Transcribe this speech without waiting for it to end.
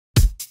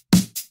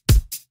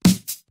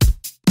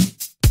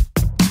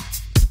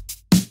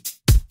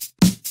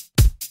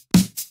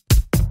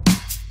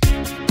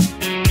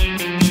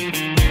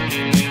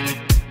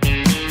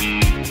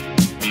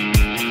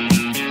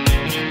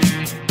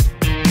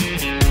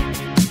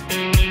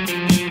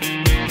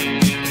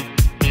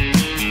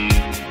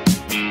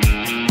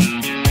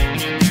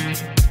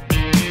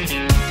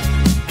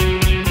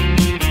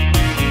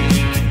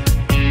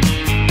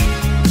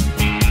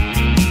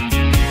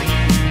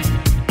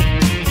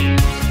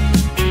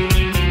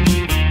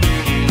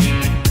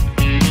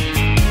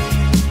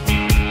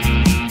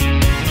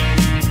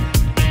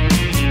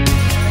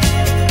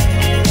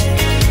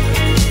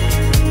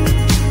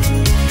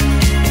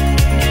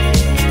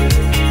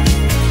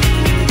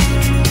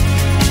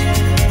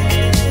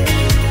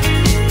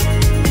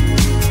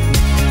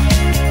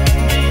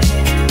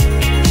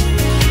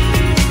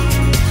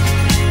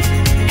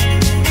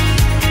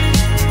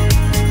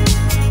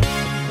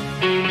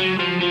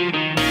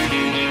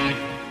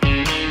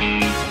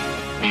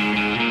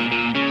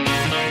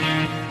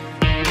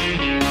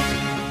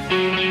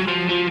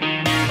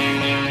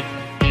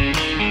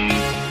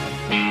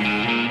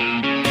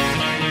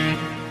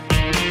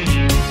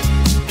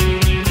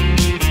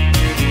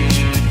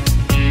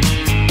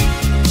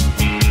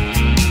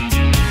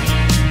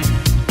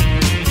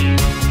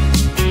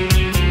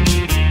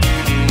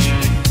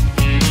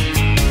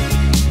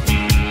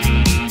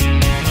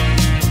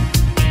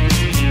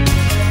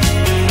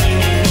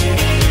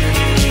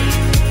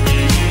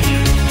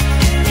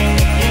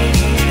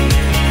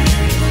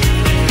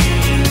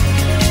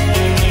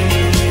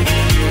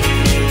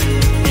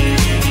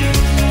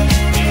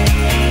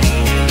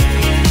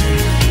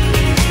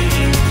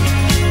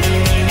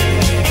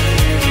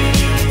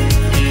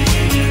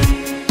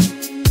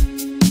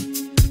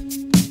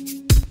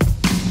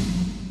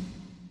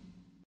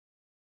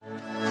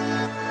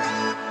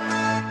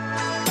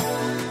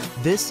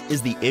This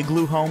is the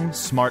Igloohome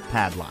Smart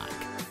Padlock.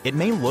 It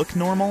may look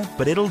normal,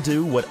 but it'll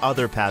do what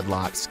other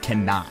padlocks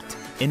cannot.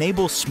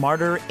 Enable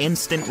smarter,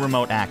 instant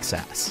remote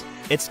access.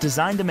 It's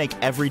designed to make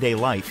everyday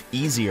life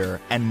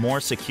easier and more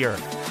secure.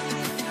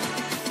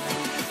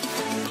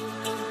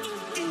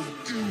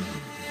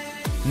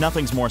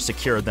 Nothing's more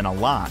secure than a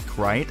lock,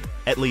 right?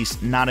 At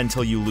least not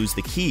until you lose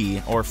the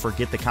key or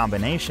forget the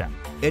combination.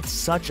 It's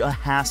such a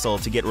hassle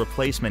to get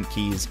replacement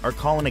keys or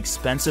call an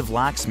expensive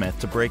locksmith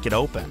to break it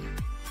open.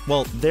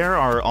 Well, there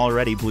are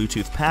already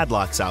Bluetooth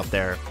padlocks out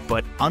there,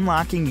 but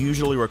unlocking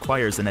usually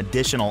requires an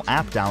additional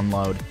app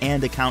download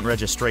and account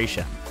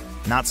registration.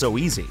 Not so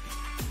easy.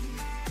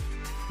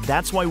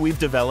 That's why we've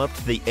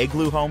developed the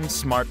Igloohome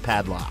Smart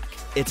Padlock.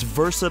 It's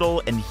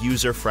versatile and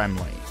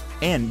user-friendly.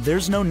 And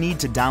there's no need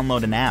to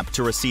download an app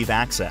to receive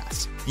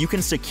access. You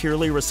can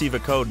securely receive a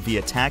code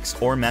via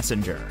text or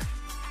messenger.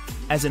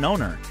 As an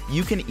owner,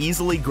 you can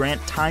easily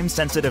grant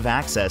time-sensitive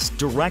access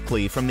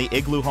directly from the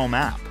Igloohome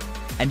app.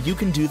 And you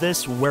can do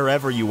this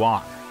wherever you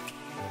are.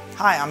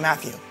 Hi, I'm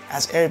Matthew.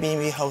 As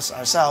Airbnb hosts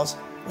ourselves,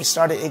 we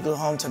started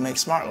Igloohome to make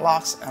smart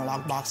locks and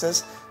lock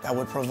boxes that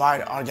would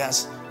provide our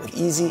guests with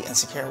easy and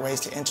secure ways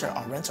to enter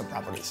our rental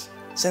properties.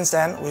 Since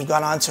then, we've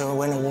gone on to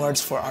win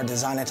awards for our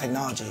design and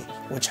technology,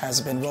 which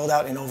has been rolled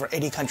out in over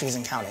 80 countries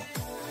and counting.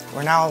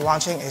 We're now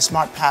launching a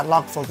smart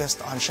padlock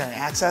focused on sharing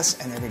access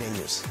and everyday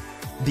use.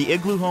 The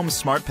Igloohome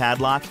Smart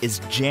Padlock is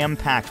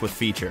jam-packed with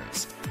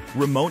features.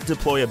 Remote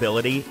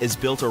deployability is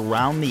built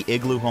around the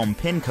Igloohome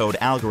PIN code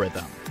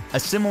algorithm. A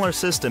similar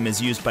system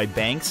is used by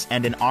banks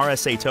and in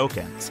RSA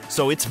tokens,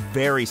 so it's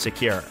very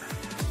secure.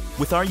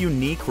 With our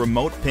unique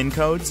remote PIN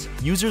codes,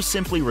 users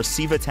simply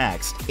receive a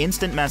text,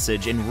 instant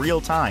message in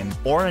real time,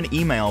 or an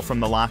email from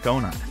the lock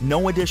owner.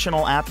 No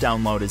additional app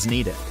download is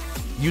needed.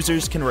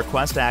 Users can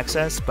request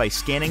access by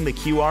scanning the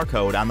QR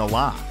code on the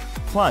lock.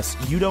 Plus,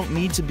 you don't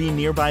need to be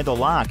nearby the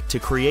lock to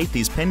create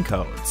these PIN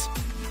codes.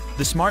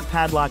 The Smart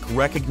Padlock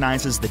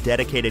recognizes the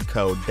dedicated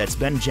code that's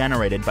been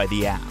generated by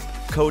the app.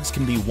 Codes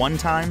can be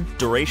one-time,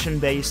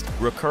 duration-based,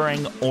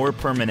 recurring, or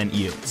permanent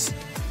use.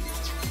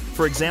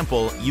 For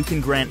example, you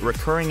can grant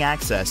recurring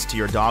access to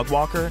your dog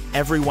walker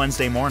every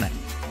Wednesday morning.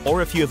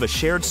 Or if you have a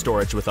shared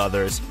storage with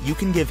others, you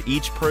can give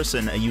each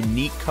person a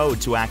unique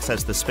code to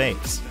access the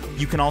space.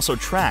 You can also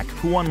track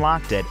who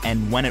unlocked it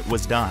and when it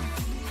was done.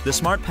 The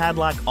Smart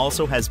Padlock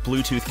also has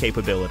Bluetooth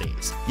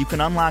capabilities. You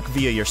can unlock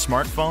via your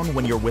smartphone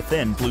when you're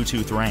within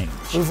Bluetooth range.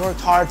 We've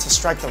worked hard to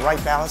strike the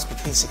right balance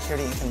between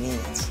security and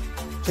convenience.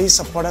 Please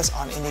support us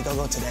on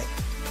Indiegogo today.